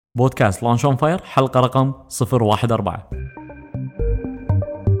بودكاست لونش اون فاير حلقة رقم 014.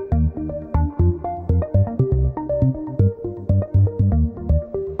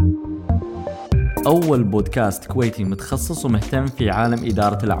 أول بودكاست كويتي متخصص ومهتم في عالم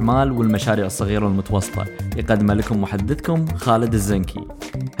إدارة الأعمال والمشاريع الصغيرة والمتوسطة، يقدم لكم محدثكم خالد الزنكي.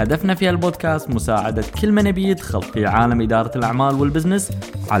 هدفنا في البودكاست مساعدة كل من يبي يدخل في عالم إدارة الأعمال والبزنس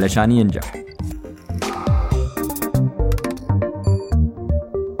علشان ينجح.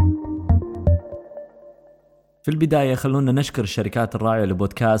 في البداية خلونا نشكر الشركات الراعية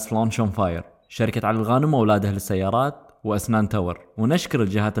لبودكاست لونش اون فاير، شركة علي الغانم وأولادها للسيارات وأسنان تاور، ونشكر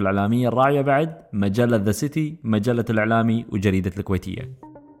الجهات الإعلامية الراعية بعد مجلة ذا سيتي، مجلة الإعلامي، وجريدة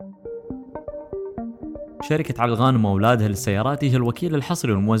الكويتية. شركة علي الغانم وأولادها للسيارات هي الوكيل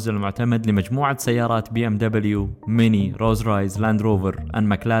الحصري والموزع المعتمد لمجموعة سيارات بي ام دبليو، ميني، روز رايز، لاند روفر، أن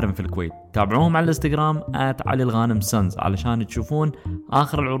ماكلارن في الكويت. تابعوهم على الانستغرام @علي الغانم سنز علشان تشوفون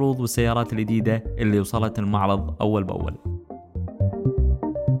آخر العروض والسيارات الجديدة اللي وصلت المعرض أول بأول.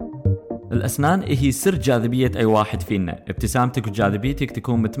 الأسنان هي سر جاذبية أي واحد فينا. ابتسامتك وجاذبيتك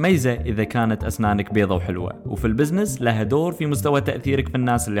تكون متميزة إذا كانت أسنانك بيضة وحلوة، وفي البزنس لها دور في مستوى تأثيرك في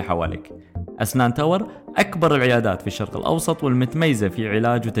الناس اللي حواليك. أسنان تاور أكبر العيادات في الشرق الأوسط والمتميزة في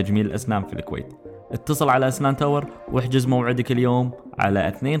علاج وتجميل الأسنان في الكويت. اتصل على أسنان تاور واحجز موعدك اليوم على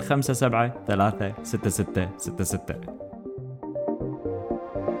 257-36666.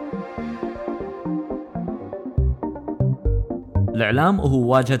 الإعلام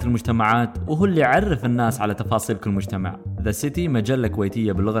هو واجهة المجتمعات، وهو اللي يعرف الناس على تفاصيل كل مجتمع. ذا سيتي مجلة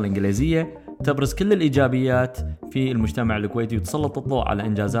كويتية باللغة الإنجليزية تبرز كل الإيجابيات في المجتمع الكويتي وتسلط الضوء على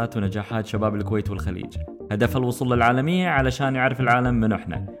إنجازات ونجاحات شباب الكويت والخليج. هدفها الوصول للعالمية علشان يعرف العالم من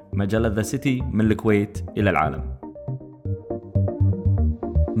إحنا. مجلة ذا سيتي من الكويت إلى العالم.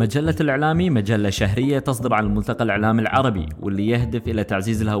 مجلة الإعلامي مجلة شهرية تصدر عن الملتقى الإعلامي العربي، واللي يهدف إلى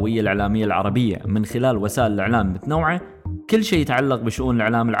تعزيز الهوية الإعلامية العربية من خلال وسائل الإعلام متنوعة. كل شيء يتعلق بشؤون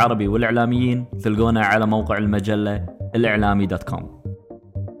الإعلام العربي والإعلاميين تلقونه على موقع المجلة الإعلامي.com.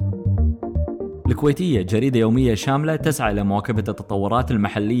 الكويتية جريدة يومية شاملة تسعى إلى مواكبة التطورات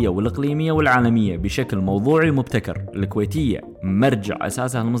المحلية والإقليمية والعالمية بشكل موضوعي ومبتكر. الكويتية مرجع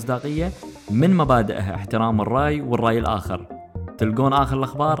أساسها المصداقية، من مبادئها احترام الرأي والرأي الآخر. تلقون آخر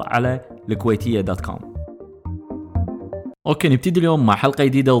الأخبار على الكويتية.com. اوكي، نبتدي اليوم مع حلقة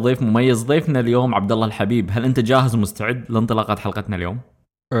جديدة وضيف مميز. ضيفنا اليوم عبد الله الحبيب. هل انت جاهز ومستعد لانطلاقة حلقتنا اليوم؟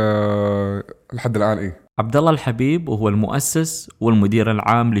 لحد الآن إيه. عبد الله الحبيب هو المؤسس والمدير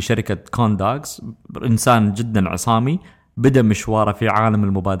العام لشركة كوندوغز، إنسان جدا عصامي. بدأ مشواره في عالم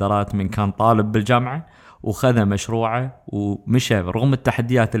المبادرات من كان طالب بالجامعة، وخذ مشروعه ومشى رغم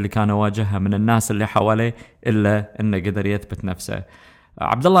التحديات اللي كان يواجهها من الناس اللي حواليه، إلا إنه قدر يثبت نفسه.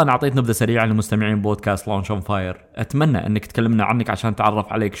 عبد الله، أنا أعطيت نبذة سريعة للمستمعين بودكاست لونش اون فاير. أتمنى أنك تكلمنا عنك عشان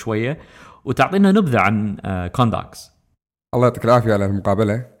تعرف عليك شوية وتعطينا نبذة عن كوندوغز. الله يعطيك العافية على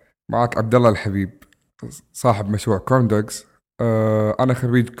المقابلة. معك عبد الله الحبيب، صاحب مشروع كوندوغز. أنا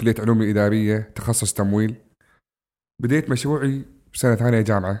خريج كلية علوم الإدارية، تخصص تمويل. بديت مشروعي بسنة ثانية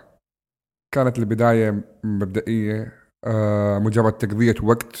جامعة. كانت البداية مبدئية، مجرد تقضية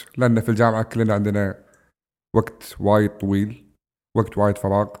وقت، لأن في الجامعة كلنا عندنا وقت وايد طويل، وقت وايد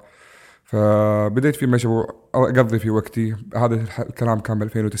فراغ. فبديت في مشروع أقضي في وقتي. هذا الكلام كان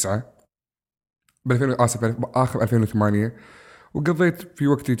ب2009، آخر 2008. وقضيت في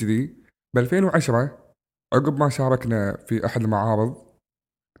وقتي كذي. ب2010 عقب ما شاركنا في أحد المعارض،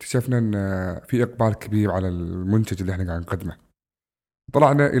 اكتشفنا أن في إقبال كبير على المنتج اللي احنا قاعد نقدمه.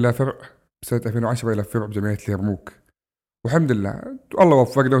 طلعنا إلى فرع بسنة 2010 إلى فرع بجمعية اليرموك، والحمد لله الله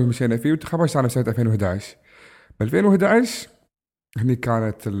وفقنا ومشينا فيه. وتخرجت أنا بسنة 2011. ب2011 هني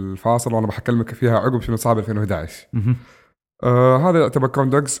كانت الفاصل، وأنا بحكلمك فيها عقب شنو صار 2011. هذا يعتبر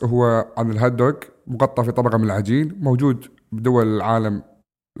كوندوغز، هو عن الهات دوغ مقطع في طبقة من العجين، موجود بدول العالم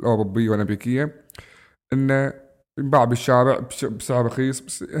الأوروبية والأمريكية، إنه ينباع بالشارع بسعر رخيص.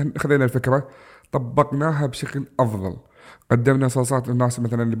 بس خذينا الفكرة طبقناها بشكل أفضل. قدمنا صوصات للناس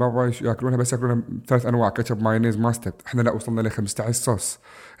مثلا اللي برا ياكلونها، بس ياكلونها 3 أنواع، كاتشب، مايونيز، ماسترد. احنا لا، وصلنا ل 15 صوص.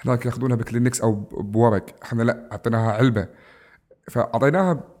 هناك ياخذونها بكلينكس أو بورق، احنا لا، عطيناها علبة.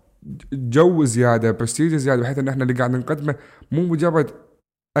 فأعطيناها جو زيادة، برستيج زيادة، بحيث ان احنا اللي قاعد نقدمه مو مجرد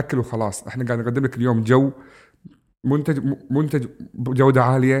أكل وخلاص. احنا قاعد نقدم لك اليوم جو، منتج بجودة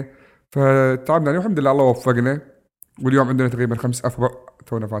عالية. فتعبنا الحمد لله، الله وفقنا. واليوم عندنا تقريبا 5 أفرع،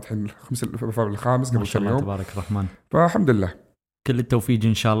 تونا فاتحين 5 الفرع الخامس قبل كم يوم. تبارك الرحمن. فالحمد لله، كل التوفيق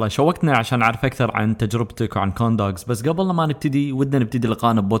إن شاء الله. شوقتنا عشان نعرف أكثر عن تجربتك وعن كوندوغز، بس قبل ما نبتدي ودنا نبتدي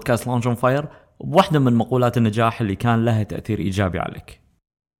لقاءنا ببودكاست لونش اون فاير بواحدة من مقولات النجاح اللي كان لها تأثير إيجابي عليك.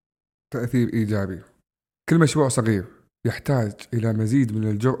 تأثير إيجابي. كل مشروع صغير يحتاج إلى مزيد من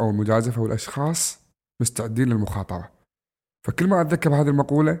الجرأة والمجازفة، والأشخاص مستعدين للمخاطرة. فكل ما أتذكر هذه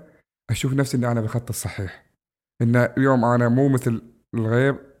المقولة أشوف نفسي أني أنا بالخط الصحيح، إن اليوم أنا مو مثل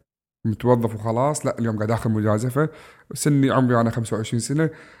الغير متوظف وخلاص، لا اليوم قاعد أخذ مجازفة. سني عمري أنا 25 سنة،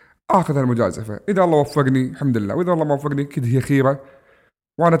 أخذ المجازفة. إذا الله وفقني الحمد لله، وإذا الله ما وفقني كده هي خيرة،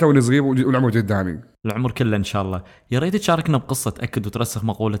 وأنا توني صغير والعمر قدامي. العمر كله إن شاء الله. يا ريت تشاركنا بقصة تأكد وترسخ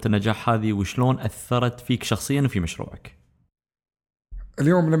مقولة النجاح هذه، وشلون أثرت فيك شخصيا وفي مشروعك.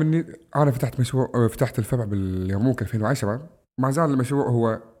 اليوم لما أنا فتحت مشروع، فتحت الفرع باليرموك 2010، ما زال المشروع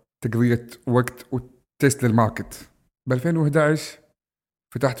هو تقضية وقت وتست للماركت. ب 2011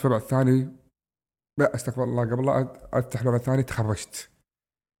 فتحت فرع الثاني، لا استغفر الله، قبل لا افتح فرع الثاني تخرجت.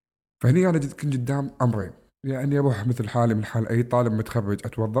 فهني انا كنت قدام امرين، يعني اروح مثل حالي من حال اي طالب متخرج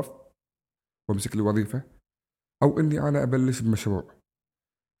اتوظف وامسك لي وظيفه، او اني انا ابلش بمشروع.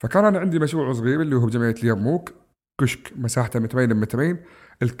 فكان انا عندي مشروع صغير اللي هو بجمعيه اليرموك، كشك مساحته مترين بمترين.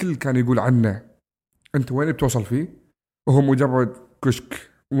 الكل كان يقول عنه انت وين بتوصل فيه، وهو مجرد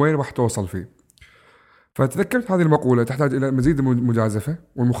كشك، وين راح توصل فيه. فتذكرت هذه المقولة تحتاج إلى مزيد من المجازفة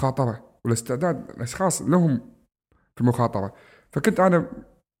والمخاطرة والاستعداد الأشخاص لهم في المخاطرة. فكنت أنا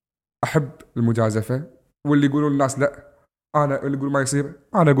أحب المجازفة، واللي يقولون الناس لا، أنا اللي يقول ما يصير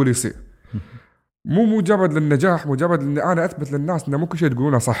أنا أقول يصير. مو مجرد للنجاح، مجرد أن أنا أثبت للناس أن مو كل شيء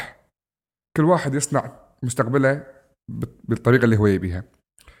تقولونه صح، كل واحد يصنع مستقبله بالطريقة اللي هو يبيها.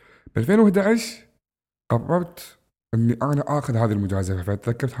 ب 2011 قررت أني أنا أخذ هذه المجازفة،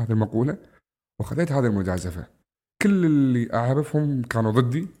 فتذكرت هذه المقولة وخذيت هذه المجازفة. كل اللي أعرفهم كانوا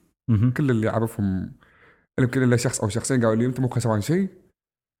ضدي، كل اللي أعرفهم يمكن إلا شخص أو شخصين قالوا لي أنت مو خسران شيء،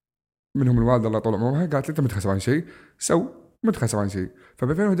 منهم الوالدة الله يطول عمرها قالت لي أنت مو خسران شيء، مو خسران شيء.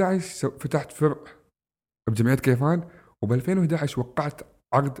 فب 2011 فتحت فرع بجمعية كيفان، وب 2011 وقعت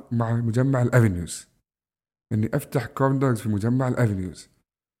عقد مع مجمع الأفينيوز إني أفتح كورندرز في مجمع الأفينيوز،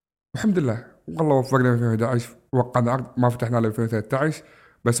 والحمد لله والله وفقنا. في 2011 وقعنا عقد، ما فتحنا ل 2013،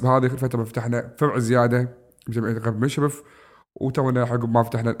 بس بهذه الفترة فتحنا فرع زيادة بجمعية غرب مشرف، وتونا عقب ما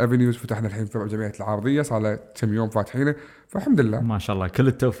فتحنا الافينيوز فتحنا الحين فرع جمعية العرضية، صار له كم يوم فاتحينه، فالحمد لله. ما شاء الله، كل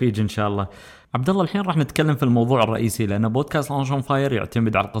التوفيق ان شاء الله. عبد الله، الحين راح نتكلم في الموضوع الرئيسي، لان بودكاست لانش اون فاير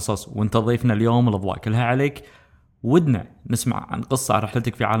يعتمد على القصص، وانت ضيفنا اليوم الاضواء كلها عليك. ودنا نسمع عن قصة عن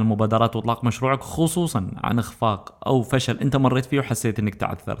رحلتك في عالم المبادرات واطلاق مشروعك، خصوصا عن اخفاق او فشل انت مريت فيه وحسيت انك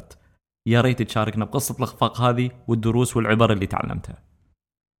تعثرت. يا ريت تشاركنا بقصة الاخفاق هذه والدروس والعبر اللي تعلمتها.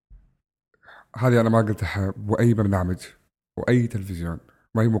 هذه انا ما قلتها باي برنامج واي تلفزيون،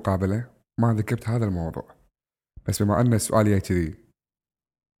 ما هي مقابلة، ما ذكرت هذا الموضوع. بس بما ان السؤال جاي كذي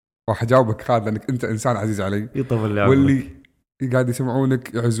راح اجاوبك خالد، لانك انت انسان عزيز علي، يطول لي عمرك. واللي قاعد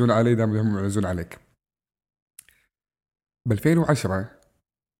يسمعونك يعزون علي دام هم يعزون عليك. ب 2010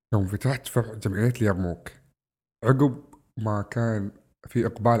 يوم فتحت فرع جمعية اليرموك، عقب ما كان في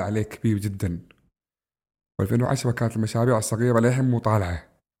إقبال عليه كبير جدا، و 2010 كانت المشاريع الصغيرة للحين مو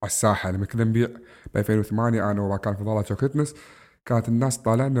طالعة على الساحة. لما كنا نبيع ب 2008 أنا وكان فضالة شوكتنس، كانت الناس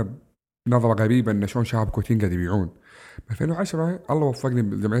طالعنا بنظرة غريبة إن شلون شباب كويتيين قاعد يبيعون. ب 2010 الله وفقني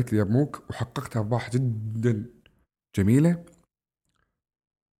بجمعية اليرموك وحققت أرباح جدا جميلة،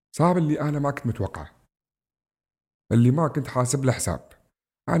 صار اللي أنا ما كنت متوقع، اللي ما كنت حاسب له حساب.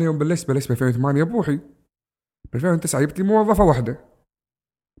 أنا يوم بلشت ب 2008 بروحي، ب 2009 جبت لي موظفة واحدة،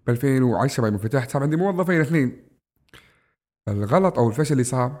 ب 2010 يوم فتحت صار عندي موظفين اثنين. الغلط أو الفشل اللي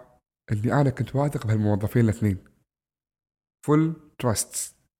صار اللي أنا كنت واثق بهالموظفين الاثنين، فول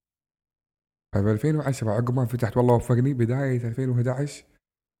تراست. ب 2010 عقب ما فتحت والله وفقني بداية 2011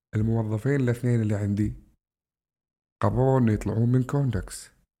 الموظفين الاثنين اللي عندي قرروا إنه يطلعون من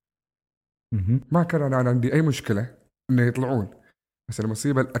كوندكس. ما كان أنا عندي أي مشكلة إنه يطلعون، بس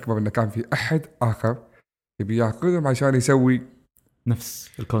المصيبة الأكبر إنه كان في أحد آخر يبي ياخذهم عشان يسوي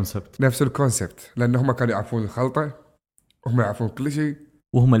نفس الكونسبت، لأن هم كانوا يعرفون الخلطة، هم يعرفون كل شيء،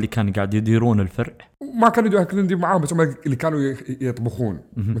 وهم اللي كانوا قاعد يديرون الفرع. ما كانوا ياكلون معاهم، بس هم اللي كانوا يطبخون،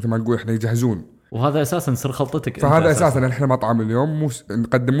 مثل ما نقول احنا يجهزون. وهذا اساسا سر خلطتك. فهذا اساسا احنا مطعم اليوم مو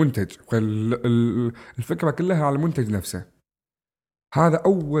نقدم منتج، الفكره كلها على المنتج نفسه. هذا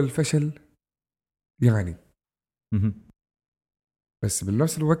اول فشل يعني. بس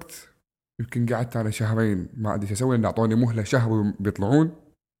بنفس الوقت يمكن قعدت انا شهرين ما ادري ايش اسوي، لان اعطوني مهله شهر بيطلعون.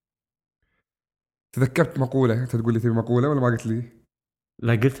 تذكرت مقوله، انت تقول لي تبي مقوله ولا ما قلت لي؟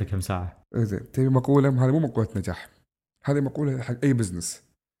 لا قلتها كم ساعه. زين، تبي مقوله؟ هذه مو مقوله نجاح، هذه مقوله حق اي بزنس.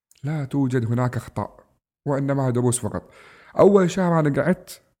 لا توجد هناك اخطاء وانما دروس فقط. اول شهر انا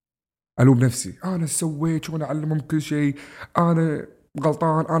قعدت الوم نفسي، انا سويت شو، انا اعلمهم كل شيء، انا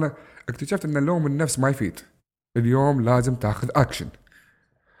غلطان. انا اكتشفت ان اللوم النفس ما يفيد، اليوم لازم تاخذ اكشن.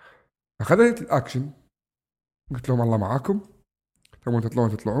 اخذت الاكشن، قلت لهم الله معاكم، تبون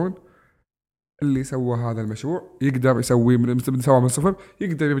تطلعون. اللي سوى هذا المشروع يقدر يسويه من سوى من الصفر،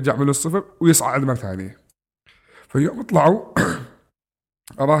 يقدر يرجع من الصفر ويصعد مرة ثانية. فيوم طلعوا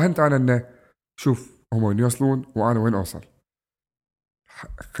أراهنت أنا إنه شوف هم وين يوصلون وأنا وين أوصل.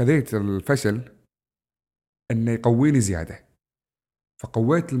 خذيت الفشل إنه يقويني زيادة،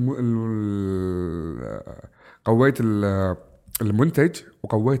 فقويت قويت المنتج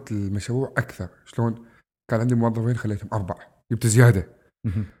وقويت المشروع أكثر. شلون؟ كان عندي موظفين خليتهم 4، جبت زيادة.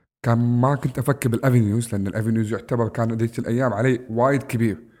 كان ما كنت أفكر بالأفينيوز، لأن الأفينيوز يعتبر كان ذيك الأيام علي وايد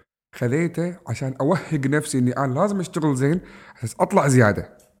كبير. خذيته عشان أوهق نفسي إني أنا لازم أشتغل زين عشان أطلع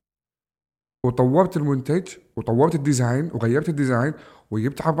زيادة. وطورت المنتج وطورت الديزاين وغيرت الديزاين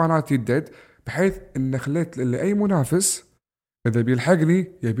وجبت عبانات يدد، بحيث إن خليت لأي منافس إذا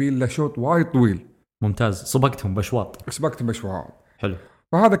بيلحقني يبي له شوط وايد طويل. ممتاز، سبقتهم بشواط. حلو.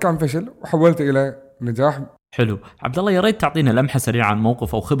 فهذا كان فشل وحولته إلى نجاح. حلو. عبد الله، يا ريت تعطينا لمحة سريعة عن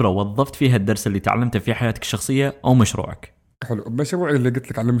موقف أو خبرة وظفت فيها الدرس اللي تعلمته في حياتك الشخصية أو مشروعك. حلو. بمشروعي اللي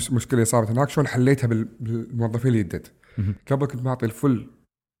قلت لك عن المشكلة صارت هناك، شلون حليتها بالموظفين اللي يدد. قبل كنت معطي الفل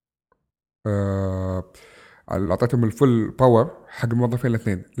أعطيتهم الفل باور حق الموظفين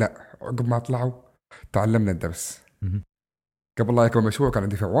الاثنين، لا عقب ما طلعوا تعلمنا الدرس. قبل لا يكون مشروع كان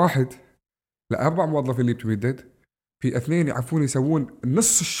عندي في 1 ل4 موظفين اللي يدد، في 2 يعرفون يسوون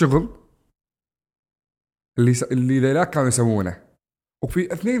نص الشغل اللي لا كانوا يسوونه،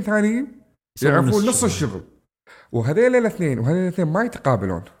 وفي 2 ثانيين يعرفون نص الشغل. وهذيل الاثنين ما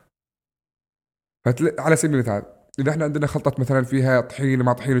يتقابلون. على سبيل المثال إذا احنا عندنا خلطة مثلا فيها طحين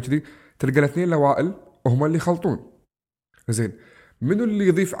ما طحين وكذي، تلقى الاثنين الأوائل وهم اللي يخلطون. زين، منو اللي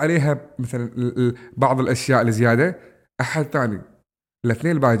يضيف عليها مثلا بعض الأشياء الزيادة؟ أحد ثاني.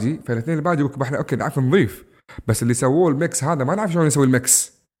 الاثنين الباجي، فالاثنين الباجي احنا اوكي نعرف نضيف، بس اللي سووه الميكس هذا ما نعرف شلون يسوي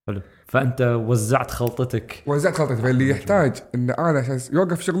الميكس. حلو. فأنت وزعت خلطتك. فاللي يحتاج إن أنا عشان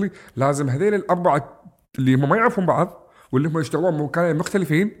يوقف شغلي لازم هذيل ال4 اللي هم ما يعرفون بعض واللي هم يشتغلون بمكانين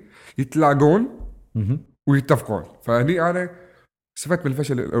مختلفين يتلاقون ويتفقون. فهني أنا استفدت من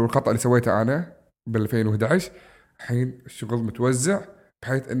الفشل والخطأ اللي سويته أنا بال2011. الحين الشغل متوزع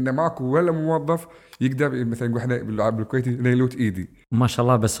بحيث إن ماكو ولا موظف يقدر مثلا نقول إحنا بالكويتي نيلوت إيدي. ما شاء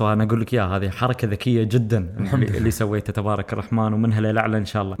الله. بس أنا أقول لك هذه حركة ذكية جدا اللي سويتها، تبارك الرحمن، ومنها للأعلى إن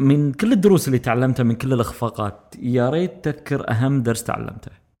شاء الله. من كل الدروس اللي تعلمتها، من كل الإخفاقات، يا ريت تذكر أهم درس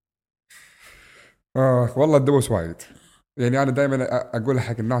تعلمته. والله الدروس وايد. يعني أنا دائما أقول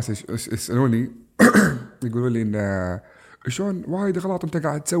حق الناس يسألوني يقولوا لي إن شلون وايد غلط أنت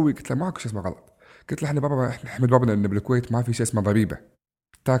قاعد تسوي. قلت له ماكو شيء اسمه غلط. قلت له إحنا نحمد بابنا إن بالكويت ما في شيء اسمه ضريبة،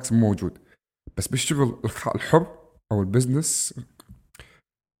 التاكس موجود. بس بالشغل الحر أو البزنس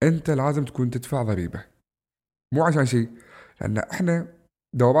أنت لازم تكون تدفع ضريبة، مو عشان شيء، لأن إحنا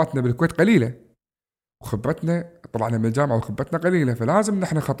دوراتنا بالكويت قليلة وخبرتنا طلعنا من الجامعة وخبرتنا قليلة، فلازم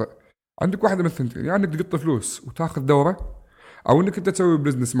نحن خطأ. عندك واحدة من الثنتين، يعني انك تقط فلوس وتاخذ دورة، او انك انت تسوي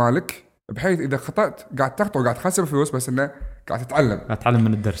بزنس مالك بحيث اذا خطأت قاعد تخطأ وقاعد تخسر فلوس، بس انه قاعد تتعلم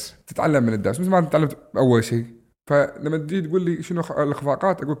من الدرس. مثل ما تعلمت اول شيء. فلما تجي تقول لي شنو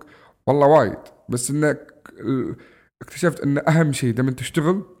الاخفاقات، اقولك والله وايد، بس انك اكتشفت ان اهم شيء لما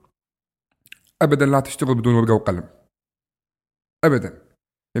تشتغل ابدا لا تشتغل بدون ورقة وقلم ابدا.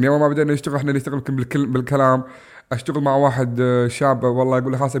 يعني اول ما بدأنا نشتغل احنا نشتغل بالكلام. اشتغل مع واحد شاب والله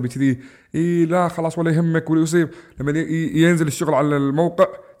يقول لي خلاص بكذي، لا خلاص ولا يهمك ولا يصير. لما ينزل الشغل على الموقع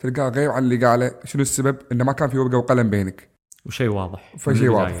تلقاه غير عن اللي قاله. شنو السبب؟ انه ما كان في ورقه وقلم بينك وشيء واضح.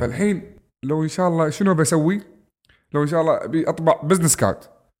 فالحين لو ان شاء الله شنو بسوي؟ لو ان شاء الله اطبع بزنس كارد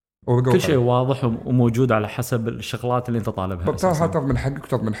كل شيء واضح وموجود على حسب الشغلات اللي انت طالبها. تاخذ من حقك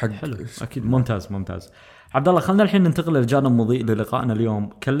وتاخذ من حقك. حلو. اكيد. ممتاز. عبد الله، خلينا الحين ننتقل للجانب مضيء للقائنا اليوم.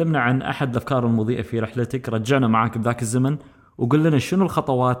 كلمنا عن احد الافكار المضيئه في رحلتك، رجعنا معاك بذاك الزمن، وقل لنا شنو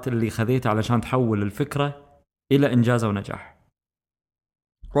الخطوات اللي خذيتها علشان تحول الفكره الى انجاز ونجاح.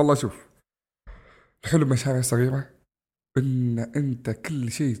 والله شوف، الحلو بمشاريع صغيره ان انت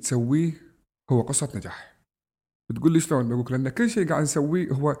كل شيء تسويه هو قصه نجاح. بتقول لي شلون؟ بقولك لان كل شيء قاعد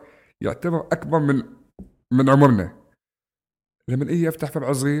نسويه هو يعتبر اكبر من عمرنا. لما افتح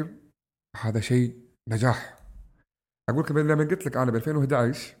فرع صغير هذا شيء نجاح. أقول لك لما قلت لك أنا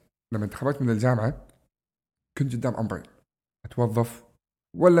ب2011 لما تخرجت من الجامعة كنت قدام أمرين، أتوظف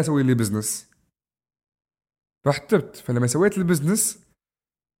ولا أسوي لي بزنس. فاحترت. فلما سويت البزنس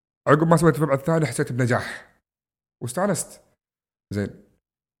عقب ما سويت الفرع الثاني حسيت بنجاح واستانست. زين،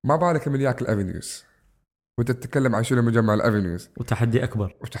 ما بالك من ياك الأفينيوز وتتكلم عن شنو مجمع الأفينيوز، وتحدي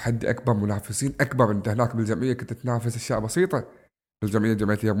أكبر، منافسين أكبر. أنت هناك بالجمعية كنت تنافس أشياء بسيطة، جمعية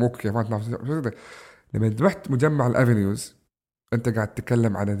يرموك كيف ما تنافس بسيطة. لما رحت مجمع الأفينيوز أنت قاعد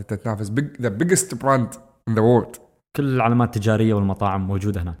تتكلم عن أنت تنافس the biggest brand in the world. كل العلامات التجاريه والمطاعم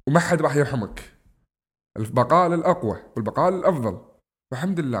موجوده هناك. وما حد راح يرحمك. البقاء للأقوى والبقاء للأفضل.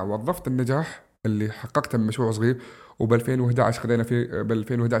 والحمد لله وظفت النجاح اللي حققته من مشروع صغير. وب2011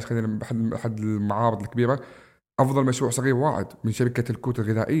 خلينا بأحد المعارض الكبيرة أفضل مشروع صغير واحد من شركة الكوت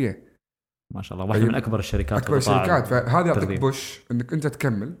الغذائية. ما شاء الله، واحدة من أكبر الشركات. أكبر الشركات. فهذا يعطيك بوش إنك أنت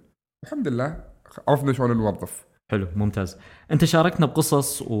تكمل. الحمد لله عرفنا شلون نوظف. حلو، ممتاز. أنت شاركنا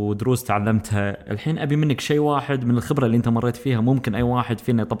بقصص ودروس تعلمتها. الحين أبي منك شيء واحد من الخبرة اللي أنت مريت فيها ممكن أي واحد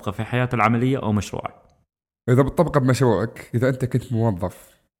فينا يطبقه في حياته العملية أو مشروعه. إذا بتطبقه بمشروعك، إذا أنت كنت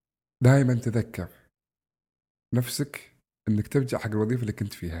موظف دائما تذكر نفسك إنك ترجع حق الوظيفة اللي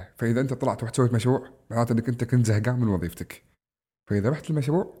كنت فيها. فإذا أنت طلعت وتسوي مشروع معناته إنك أنت كنت زهقان من وظيفتك. فإذا رحت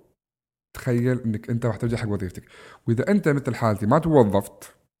المشروع تخيل إنك أنت راح ترجع حق وظيفتك. وإذا أنت مثل حالتي ما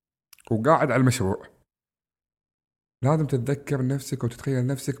توظفت وقاعد على المشروع، لازم تتذكر نفسك وتتخيل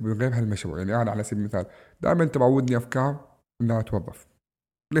نفسك بغير هالمشروع. يعني أنا على سبيل المثال دائما تراودني أفكار إن أنا أتوظف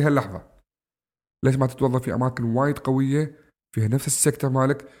لهاللحظة. ليش ما تتوظف في أماكن وايد قوية فيها نفس السيكتور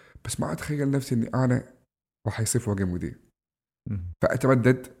مالك، بس ما أتخيل نفسي إني أنا راح يصير فوق مدير.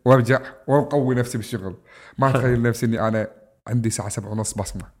 فأتردد وأرجع وأقوي نفسي بالشغل. ما أتخيل نفسي إني أنا عندي ساعة 7:30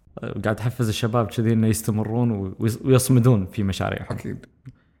 بصمة. قاعد تحفز الشباب كذي إنه يستمرون ويصمدون في مشاريعهم. أكيد.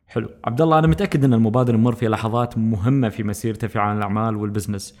 حلو عبد الله، أنا متأكد أن المبادر يمر في لحظات مهمة في مسيرته في عالم الأعمال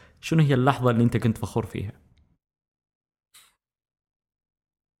والبزنس. شنو هي اللحظة اللي أنت كنت فخور فيها؟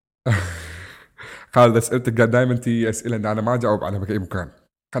 خالد أسئلتك دائما تي أسئلة إن أنا ما أجاوب عليها بأي مكان.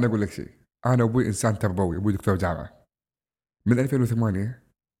 خليني أقول لك شيء. أنا أبوي إنسان تربوي، أبوي دكتور جامعة من 2008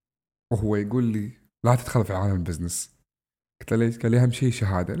 وهو يقول لي لا تدخل في عالم البزنس. قلت له ليش؟ قال لي أهم شيء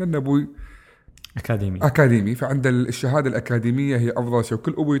شهادة، لأن أبوي أكاديمي فعند الشهادة الأكاديمية هي أفضل شيء.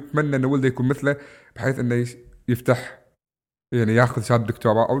 وكل أبوي يتمنى أن ولده يكون مثله بحيث أنه يفتح يعني ياخذ شهادة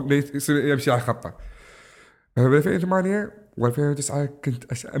دكتوراه أو يصير يمشي على خطه. ب 2008 و2009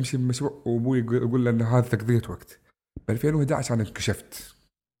 كنت أمشي بمشروع وأبوي يقول له أن هذا تقضية وقت. ب 2011 أنا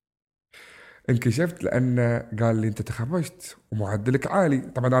انكشفت لأن قال لي أنت تخرجت ومعدلك عالي.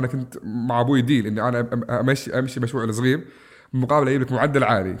 طبعا أنا كنت مع أبوي ديل إني أنا أمشي مشروع الصغير مقابل أجيب لك معدل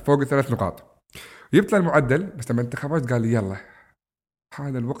عالي فوق 3 نقاط. جبت له المعدل، بس لما انت خرجت قال لي يلا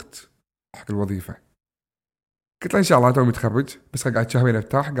هذا الوقت حق الوظيفة. قلت له إن شاء الله توي متخرج بس قاعد شهرين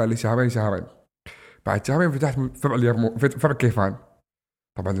أفتح. قال لي شهرين. بعد شهرين فتحت فرع كيفان.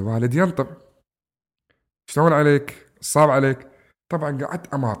 طبعا الوالد ينطر شلون عليك صار عليك. طبعا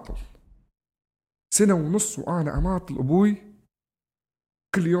قعدت أماطل 1.5 سنة وأنا أماطل أبوي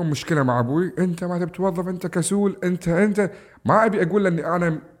كل يوم مشكلة مع أبوي. أنت ما تبي توظف، أنت كسول، أنت ما أبي أقول لأني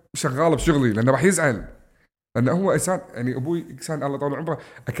أنا شغال بشغلي لأنه راح يزعل، لأنه هو إنسان يعني أبوي إنسان الله طول عمره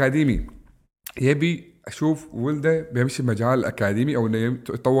أكاديمي. يبي أشوف ولده بيمشي مجال الأكاديمي أو إنه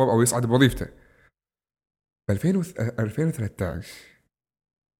يتطور أو يصعد بوظيفته. ب 2013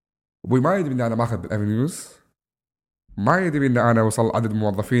 أبوي ما يدري إن أنا ماخذ بالأفنيوز، ما يدري إن أنا وصل عدد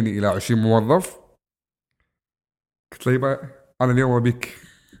موظفيني إلى 20 موظف. قلت له يبا أنا اليوم أبيك.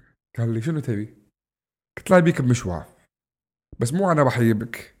 قال لي شنو تبي؟ قلت له أبيك بمشوار بس مو أنا راح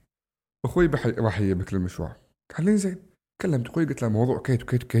أجيبك، أخوي راح يجيبك للمشوار. قال لي زين. كلمت أخوي قلت له موضوع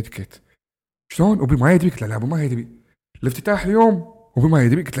كيت. شلون أبوي ما يدري؟ قلت له لا أبوي ما يدري. الافتتاح اليوم أبوي ما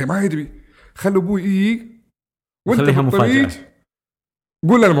يدري. قلت له ما يدري، خلي أبوي يجي وانت بالطريق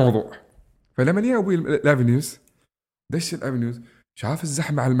قول له الموضوع. فلما جاء أبوي الأفنيوز دش الأفنيوز شاف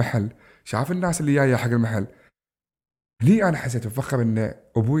الزحمة على المحل، شاف الناس اللي جاية حق المحل. لي أنا حسيت بفخر إن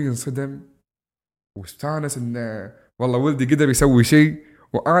أبوي ينصدم واستانس إن والله ولدي قدر يسوي شيء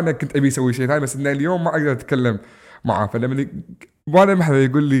وأنا كنت أبي أسوي شيء ثاني بس إن اليوم ما أقدر أتكلم معه. فلما وانا المحل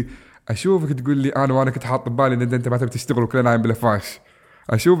يقول لي أشوفك تقول لي أنا وأنا كنت حاط ببالي إن أنت ما تبي تشتغل وكلنا نايم بالفاش،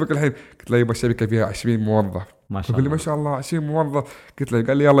 أشوفك الحين. قلت له يبا الشركة فيها 20 موظف. ما شاء الله. ما شاء الله 20 موظف. قلت له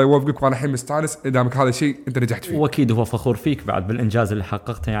قال لي الله يوفقك وأنا الحين مستانس دامك هذا الشيء أنت نجحت فيه. وأكيد هو فخور فيك بعد بالإنجاز اللي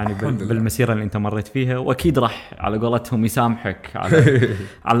حققته يعني بالمسيرة اللي أنت مريت فيها، وأكيد راح على قولتهم يسامحك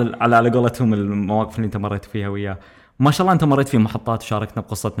على قولتهم المواقف اللي أنت مريت فيها وياه. ما شاء الله أنت مريت في محطات وشاركنا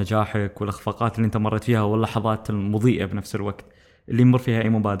بقصة نجاحك والإخفاقات اللي أنت مريت فيها واللحظات المضيئة بنفس الوقت اللي يمر فيها أي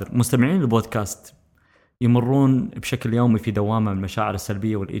مبادر. مستمعين البودكاست يمرون بشكل يومي في دوامة من المشاعر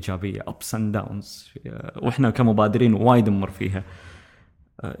السلبية والإيجابية ups and downs، وإحنا كمبادرين وايد نمر فيها.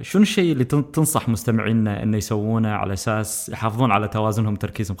 شنو الشيء اللي تنصح مستمعينا أن يسوونه على أساس يحافظون على توازنهم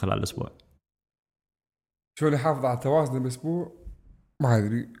وتركيزهم خلال الأسبوع؟ شلون يحافظ على توازن بالأسبوع؟ ما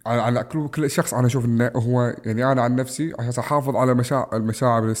أدري. على كل شخص أنا أشوف إنه هو يعني أنا عن نفسي عشان أحافظ على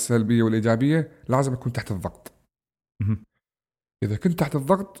المشاعر السلبية والإيجابية لازم أكون تحت الضغط. إذا كنت تحت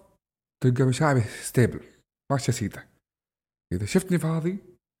الضغط تلقى مشاعري ستيبل ماشية سيدة. إذا شفتني فاضي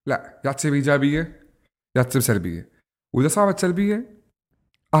لا يا تصير إيجابية يا تصير سلبيه. واذا صارت سلبيه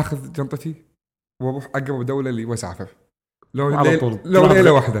اخذ جنطتي واروح اقرب دوله اللي واسافر، وعلى طول لو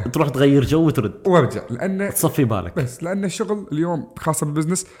ليله واحده تروح تغير جو وترد وارجع، لان تصفي بالك. بس لان الشغل اليوم خاصه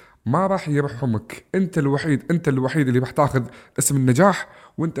بالبزنس ما راح يرحمك. انت الوحيد اللي راح تاخذ اسم النجاح،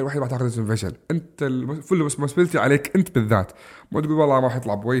 وانت الوحيد اللي راح تاخذ اسم الفشل. انت فل ريسبونسبيلتي عليك انت بالذات. ما تقول والله راح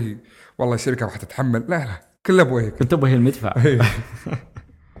يطلع بوجهي، والله الشركه راح تتحمل. لا كله بوجهك، انت بوجه المدفع.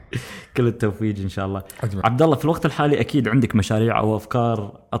 كل التوفيق ان شاء الله. عبد الله، في الوقت الحالي اكيد عندك مشاريع او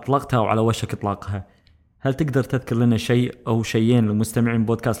افكار اطلقتها وعلى وشك اطلاقها. هل تقدر تذكر لنا شيء او شيئين للمستمعين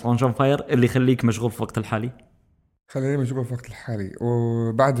بودكاست لونش اون فاير اللي يخليك مشغول في الوقت الحالي؟ خليني مشغول في الوقت الحالي.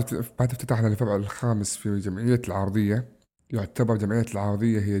 وبعد افتتاحنا الفرع الخامس في جمعيه العرضيه، يعتبر جمعيه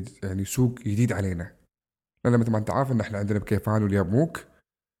العرضيه هي يعني سوق جديد علينا، لان مثل ما انت عارف ان احنا عندنا بكيفان واليرموك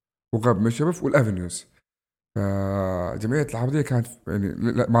وغرب مشرف والافنيوز. فجمعيه العرضيه كانت يعني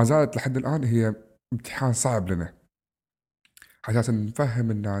ما زالت لحد الان هي امتحان صعب لنا، عشان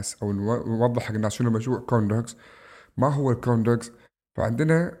نفهم الناس او نوضح حق الناس شنو مشروع كوندوكس، ما هو الكوندوكس.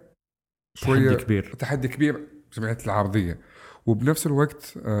 فعندنا شويه تحدي كبير جمعيه العرضيه. وبنفس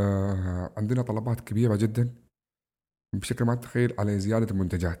الوقت عندنا طلبات كبيره جدا بشكل ما تتخيل على زياده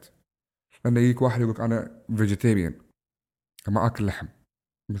المنتجات. لان يجيك واحد يقولك انا فيجيتيريان، ما اكل لحم،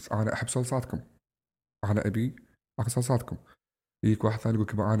 بس انا احب صلصاتكم، انا ابي اخذ صلصاتكم. يجيك واحد ثاني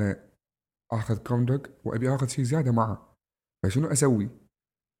يقولك انا اخذ كوندوغ وابي اخذ شيء زياده معه، فشنو اسوي؟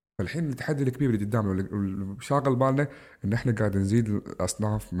 فالحين التحدي الكبير اللي قدامنا وشاغل بالنا ان احنا قاعد نزيد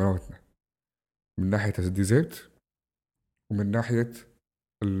الاصناف مالتنا، من ناحيه الديزرت ومن ناحيه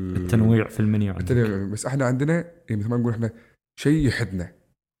التنويع في المنيو عندك. بس احنا عندنا مثل ما نقول احنا شيء يحدنا،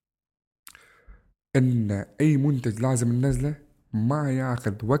 ان اي منتج لازم ننزله ما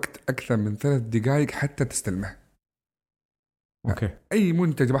ياخذ وقت اكثر من 3 دقائق حتى تستلمه. اوكي. اي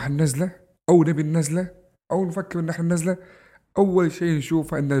منتج راح ننزله او نبي ننزله او نفكر ان احنا ننزله، اول شيء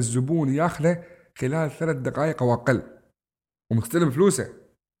نشوفه ان الزبون ياخذه خلال 3 دقائق او اقل، ومستلم فلوسه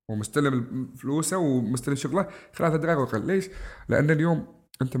ومستلم شغله خلال 3 دقائق او اقل. ليش؟ لان اليوم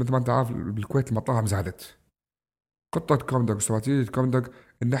انت مثل ما انت عارف بالكويت المطاعم زادت. خطه كوندوغ، استراتيجيه كوندوغ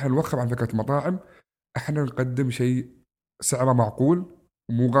ان احنا نوخر عن فكره المطاعم، احنا نقدم شيء سعره معقول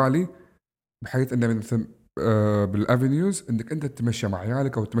ومو غالي، بحيث انه مثل بالافنيوز انك انت تتمشى مع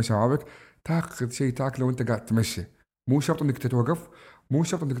عيالك او تتمشى مع ابك، تاخذ شيء تاكله وانت قاعد تمشي. مو شرط انك تتوقف، مو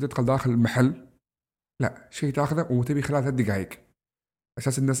شرط انك تدخل داخل المحل، لا شيء تاخذه وتبي خلال 3 دقائق،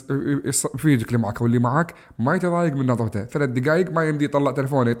 اساس الناس في يجيك اللي معك واللي معك ما يتضايق من نظرته. 3 دقائق ما يمدي يطلع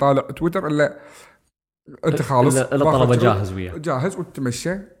تلفونه يطالع تويتر الا انت خالص الطلبه جاهز وياه، جاهز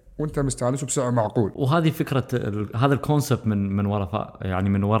وتتمشى وانت مستانس وبسعر معقول. وهذه فكره هذا الكونسبت من وراء يعني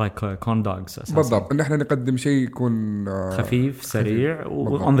من وراء كوندوغز اساسا. بالضبط، ان احنا نقدم شيء يكون خفيف سريع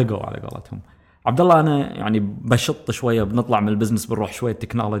واون ذا جو على قولتهم. عبد الله، انا يعني بشط شويه بنطلع من البزنس بنروح شويه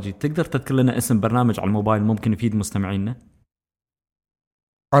تكنولوجي. تقدر تذكر لنا اسم برنامج على الموبايل ممكن يفيد مستمعينا؟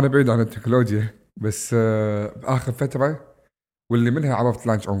 انا بعيد عن التكنولوجيا، بس اخر فتره واللي منها عرفت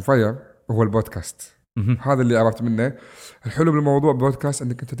لانش اون فاير هو البودكاست. هذا اللي عرفت منه. الحلو بالموضوع بودكاست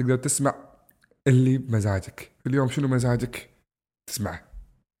انك انت تقدر تسمع اللي بمزاجك. اليوم شنو مزاجك تسمعه،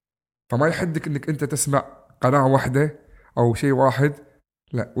 فما يحدك انك انت تسمع قناه واحده او شيء واحد،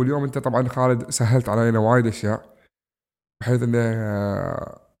 لا. واليوم انت طبعا خالد سهلت علينا وايد اشياء، بحيث انه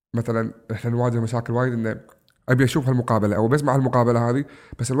مثلا احنا نواجه مشاكل وايد، انه ابي اشوف هالمقابله او بسمع هالمقابله هذه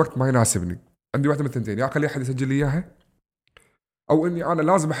بس الوقت ما يناسبني. عندي واحده من الثنتين، يا اخلي احد يسجل لي اياها او اني انا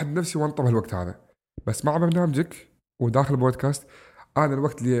لازم احد نفسي وانطر هالوقت هذا. بس مع برنامجك وداخل البودكاست انا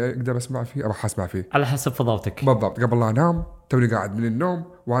الوقت اللي اقدر اسمع فيه راح اسمع فيه على حسب فضاوتك. بالضبط، قبل لا انام، توني قاعد من النوم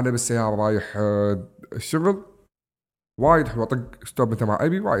وانا بالسياره رايح الشغل، وايد حلو. اطق ستوب متى ما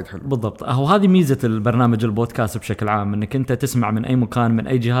ابي، وايد حلو. بالضبط، هو هذه ميزه البرنامج البودكاست بشكل عام، انك انت تسمع من اي مكان من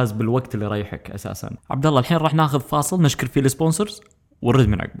اي جهاز بالوقت اللي يريحك اساسا. عبد الله، الحين راح ناخذ فاصل نشكر فيه السبونسرز ونرد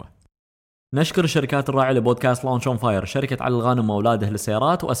من عقبه. نشكر الشركات الراعية لبودكاست لونش اون فاير، شركة علي الغانم واولاده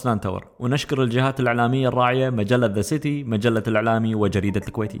للسيارات واسنان تاور. ونشكر الجهات الاعلاميه الراعيه، مجله ذا سيتي، مجله الاعلامي، وجريده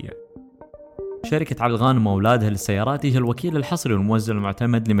الكويتيه. شركة علي الغانم واولاده للسيارات هي الوكيل الحصري والموزع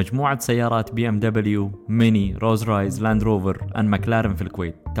المعتمد لمجموعة سيارات بي ام دبليو، ميني، روز رايز، لاند روفر، ان ماكلارن في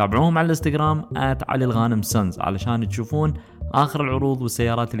الكويت. تابعوهم على الانستغرام @علي الغانم سنز علشان تشوفون اخر العروض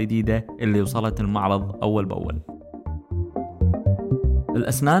والسيارات الجديدة اللي وصلت المعرض اول باول.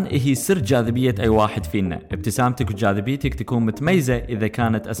 الأسنان هي سر جاذبية أي واحد فينا. ابتسامتك وجاذبيتك تكون متميزة إذا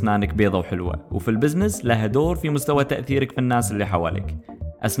كانت أسنانك بيضة وحلوة، وفي البزنس لها دور في مستوى تأثيرك في الناس اللي حواليك.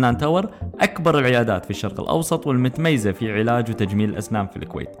 أسنان تاور أكبر العيادات في الشرق الأوسط والمتميزة في علاج وتجميل الأسنان في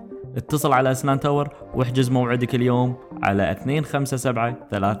الكويت. اتصل على أسنان تاور واحجز موعدك اليوم على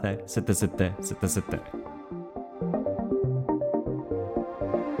 257 36666.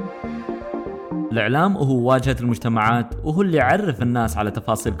 الإعلام هو واجهة المجتمعات وهو اللي يعرف الناس على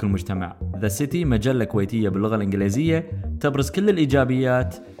تفاصيل كل مجتمع. The City مجلة كويتية باللغة الإنجليزية تبرز كل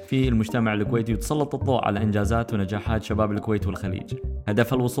الإيجابيات في المجتمع الكويتي وتسلط الضوء على إنجازات ونجاحات شباب الكويت والخليج.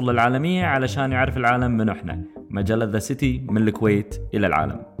 هدفها الوصول للعالمية علشان يعرف العالم من إحنا. مجلة The City من الكويت إلى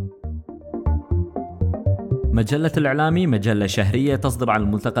العالم. مجلة الإعلامي مجلة شهرية تصدر عن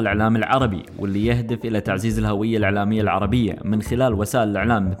الملتقى الإعلامي العربي واللي يهدف إلى تعزيز الهوية الإعلامية العربية من خلال وسائل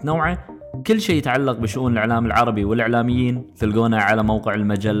الإعلام متنوعة. كل شيء يتعلق بشؤون الإعلام العربي والإعلاميين تلقونه على موقع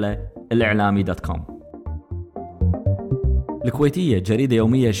المجلة الإعلامي.com. الكويتية جريدة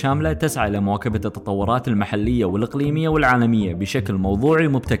يومية شاملة تسعى إلى مواكبة التطورات المحلية والإقليمية والعالمية بشكل موضوعي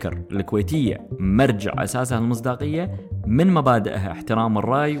ومبتكر. الكويتية مرجع أساسها المصداقية، من مبادئها احترام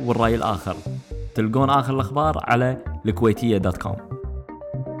الرأي والرأي الآخر. تلقون آخر الأخبار على الكويتية.com.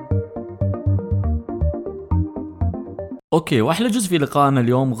 اوكي، واحلى جزء في لقائنا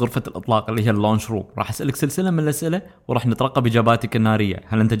اليوم غرفة الإطلاق اللي هي اللونش روم. راح أسألك سلسلة من الأسئلة وراح نترقب إجاباتك النارية.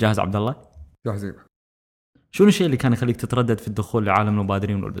 هل أنت جاهز عبد الله؟ جاهزين. شنو الشيء اللي كان يخليك تتردد في الدخول لعالم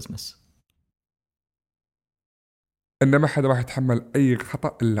المبادرين والبزنس؟ ان ما حدا راح يتحمل اي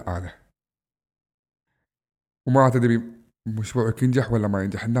خطأ الا انا، وما تدري مشروعك ينجح ولا ما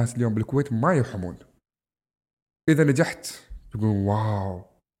ينجح. الناس اليوم بالكويت ما يفهمون. اذا نجحت تقول واو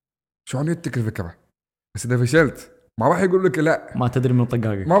شو عنيتك الفكرة، بس اذا فشلت ما راح يقول لك لا، ما تدري من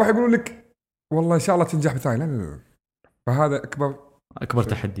طقاقك، ما راح يقولوا لك والله ان شاء الله تنجح بثاني. لا لا لا. فهذا اكبر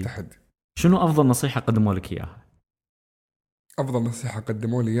تحدي. شنو افضل نصيحة قدموا لك اياها؟ افضل نصيحة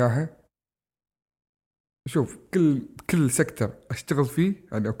قدموا لي اياها، شوف كل سيكتور اشتغل فيه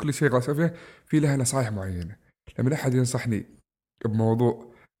يعني او كل شيء راسه فيه في لها نصائح معينة. لما احد ينصحني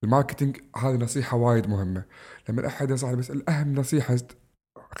بموضوع الماركتينج هذه نصيحة وايد مهمة. لما احد ينصحني بس الاهم نصيحة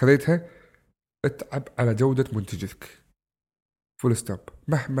خذيتها اتعب على جودة منتجك. فول ستوب.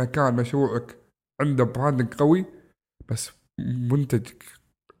 مهما كان مشروعك عنده براندنج قوي بس منتجك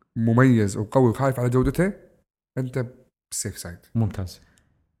مميز وقوي وخايف على جودته، انت بالسيف سايد. ممتاز.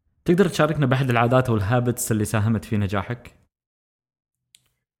 تقدر تشاركنا بأحد العادات والهابتس اللي ساهمت في نجاحك؟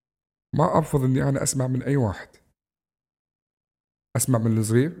 ما أرفض إني أنا أسمع من أي واحد. أسمع من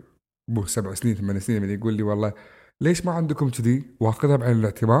الصغير أبوه 7 سنين 8 سنين من يقول لي والله ليش ما عندكم كذي، وأخذها بعين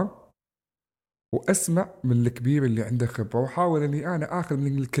الاعتبار. وأسمع من الكبير اللي عنده خبرة وأحاول إني أنا آخذ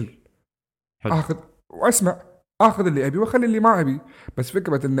من الكل. حلو. آخذ وأسمع، آخذ اللي أبي وأخلي اللي ما أبي. بس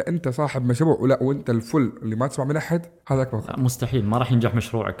فكرة إن أنت صاحب مشروع ولا وأنت الفل اللي ما تسمع من أحد، هذا أكبر. مستحيل. ما راح ينجح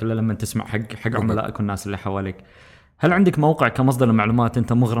مشروعك إلا لما تسمع حق عملائك والناس اللي حواليك. هل عندك موقع كمصدر المعلومات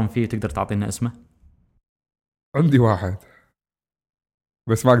أنت مغرم فيه تقدر تعطينا اسمه؟ عندي واحد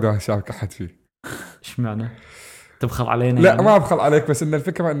بس ما أقدر أشارك أحد فيه. إيش معنى؟ تبخل علينا؟ لا يعني؟ ما أبخل عليك، بس إن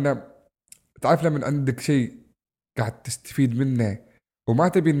الفكرة إن تعرف لما عندك شيء قاعد تستفيد منه وما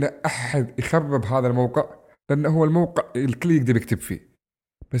تبي إن أحد يخرب هذا الموقع، لأنه هو الموقع الكل يقدر يكتب فيه.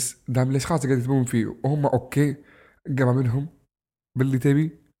 بس دام الأشخاص قاعد يكتبون فيه وهم أوكي، قرا منهم باللي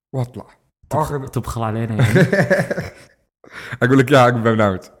تبي واطلع. تبخل علينا يعني. أقول لك يا عقب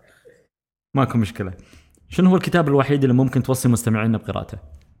برنامج. ماكو مشكلة. شنو هو الكتاب الوحيد اللي ممكن توصي مستمعينا بقراءته؟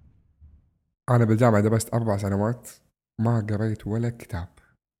 أنا بالجامعة درست 4 سنوات ما قريت ولا كتاب،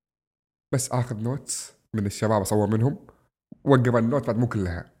 بس أخذ نوتس من الشباب أصور منهم وأقرأ النوت بعد مو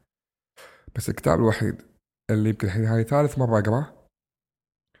كلها. بس الكتاب الوحيد اللي يمكن هاي 3 مرة أقرأ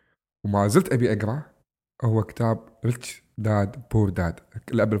وما زلت أبي أقرأ هو كتاب ريتش داد بور داد،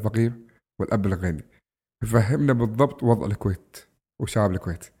 الأب الفقير والأب الغني. فهمنا بالضبط وضع الكويت وشعب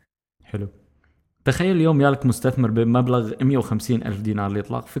الكويت. حلو. تخيل اليوم يالك مستثمر بمبلغ 150 ألف دينار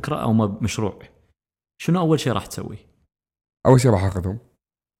لإطلاق فكرة أو مشروع، شنو أول شيء راح تسوي؟ أول شيء راح أخذهم،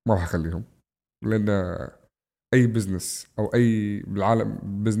 ما راح أخليهم، لأن أي بزنس أو أي بالعالم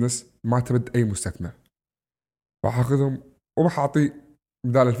بزنس ما ترد أي مستثمر. راح أخذهم وراح أعطي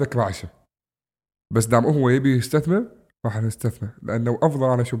بدال الفكرة 10. بس دام هو يبي يستثمر راح نستثمر، لأنه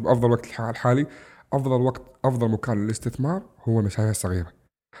أفضل. أنا أشوف أفضل وقت الحالي، أفضل وقت أفضل مكان للاستثمار هو المشاريع الصغيرة.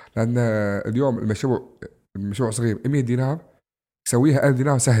 لأن اليوم المشروع صغير 100 دينار يسويها 1000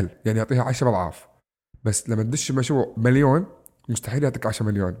 دينار سهل، يعني يعطيها 10 أضعاف. بس لما تدش مشروع مليون مستحيل يعطيك 10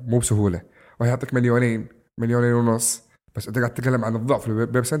 مليون، مو بسهولة. راح يعطيك مليونين ونص. بس أنت قاعد تتكلم عن الضعف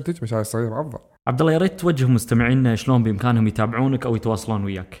بالبرسنتج. مشاريع صغيرة أفضل. عبد الله، يا ريت توجه مستمعينا شلون بإمكانهم يتابعونك أو يتواصلون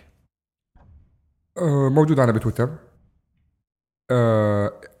وياك. موجود أنا بتويتر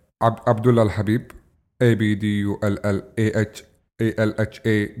عبد الله الحبيب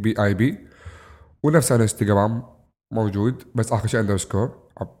ABDULLAHALHABIB، ونفس على انستغرام موجود بس آخر شيء _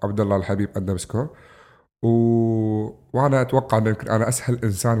 عبد الله الحبيب _ وانا اتوقع ان يمكن انا اسهل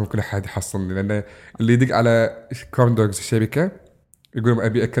انسان ممكن احد يحصلني، لان اللي يدق على كوندوجز الشركه يقول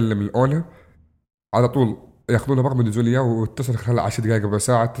ابي اكلم الاونر على طول ياخذونه رقم يدزون لي اياه واتصل خلال 10 دقائق ربع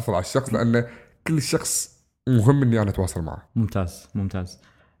ساعه اتصل على الشخص، لان كل شخص مهم اني انا اتواصل معه. ممتاز.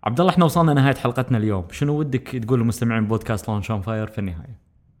 عبد الله، احنا وصلنا نهايه حلقتنا اليوم، شنو ودك تقول للمستمعين بودكاست لونش اون فاير في النهايه؟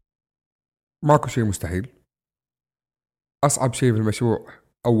 ماكو شيء مستحيل. اصعب شيء في المشروع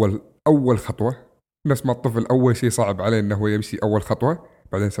اول خطوه، نفس ما الطفل اول شيء صعب عليه انه هو يمشي اول خطوه،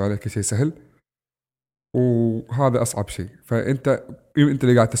 بعدين يصير عليه كل شيء سهل، وهذا اصعب شيء. فانت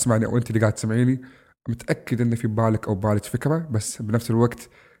اللي قاعد تسمعني او انت اللي قاعد تسمعيني، متاكد ان في بالك او بالك فكره، بس بنفس الوقت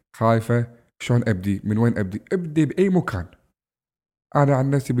خايفه شلون ابدي، من وين ابدي باي مكان. انا عن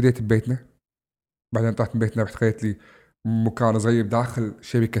نفسي بديت ببيتنا، بعدين طلعت من بيتنا رحت خيت لي مكان صغير داخل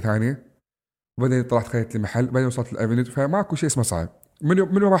شركه ثانيه، وبعدين طلعت خيت لي محل، بعدين وصلت الافينيو. فماكو شيء اسمه صعب.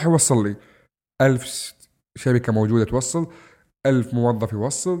 منو راح يوصل لي 1000 شركه موجوده توصل، 1000 موظف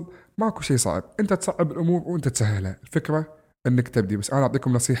يوصل، ماكو شيء صعب. انت تصعب الامور وانت تسهلها، الفكره انك تبدي. بس انا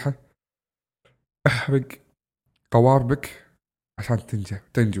اعطيكم نصيحه، احرق قواربك عشان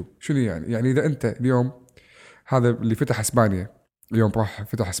تنجو. شنو يعني اذا انت اليوم هذا اللي فتح اسبانيا، اليوم راح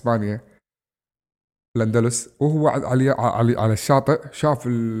فتح اسبانيا الاندلس، وهو على الشاطئ شاف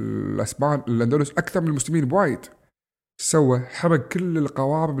الاسبان الاندلس اكثر من المسلمين بوايد، سوى حرق كل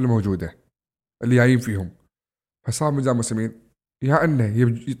القوارب الموجوده اللي جايين فيهم، فصار ميزان المسلمين يا انه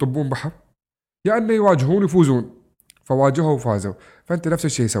يطبون بحر يا انه يواجهون يفوزون، فواجهوا وفازوا. فانت نفس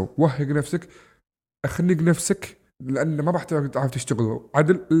الشيء سوي، وهق نفسك، اخنق نفسك، لان ما راح تعرف تشتغل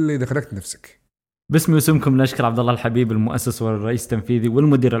عدل الا اذا خلقت نفسك. باسمي واسمكم نشكر عبد الله الحبيب، المؤسس والرئيس التنفيذي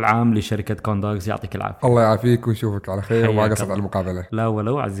والمدير العام لشركه كوندوجز، يعطيك العافيه. الله يعافيك ونشوفك على خير، وما قصد على المقابله. لا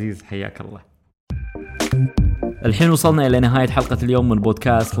ولو عزيز، حياك الله. الحين وصلنا إلى نهاية حلقة اليوم من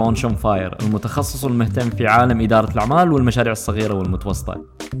بودكاست لونش اون فاير، المتخصص والمهتم في عالم إدارة الأعمال والمشاريع الصغيرة والمتوسطة.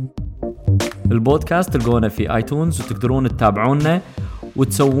 البودكاست تلقونه في آيتونز، وتقدرون تتابعونا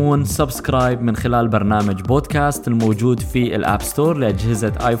وتسوون سبسكرايب من خلال برنامج بودكاست الموجود في الأب ستور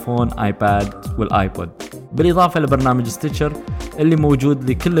لأجهزة آيفون، آيباد والآيبود، بالإضافة لبرنامج ستيتشر اللي موجود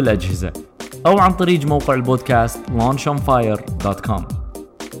لكل الأجهزة، أو عن طريق موقع البودكاست launchonfire.com.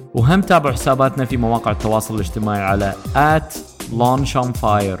 وهم تابعوا حساباتنا في مواقع التواصل الاجتماعي على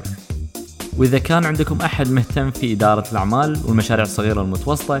 @launchonfire. وإذا كان عندكم أحد مهتم في إدارة الأعمال والمشاريع الصغيرة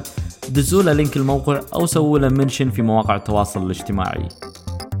والمتوسطة، دزوا له لينك الموقع أو سووا له منشن في مواقع التواصل الاجتماعي.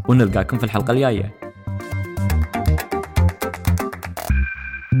 ونلقاكم في الحلقة الجاية.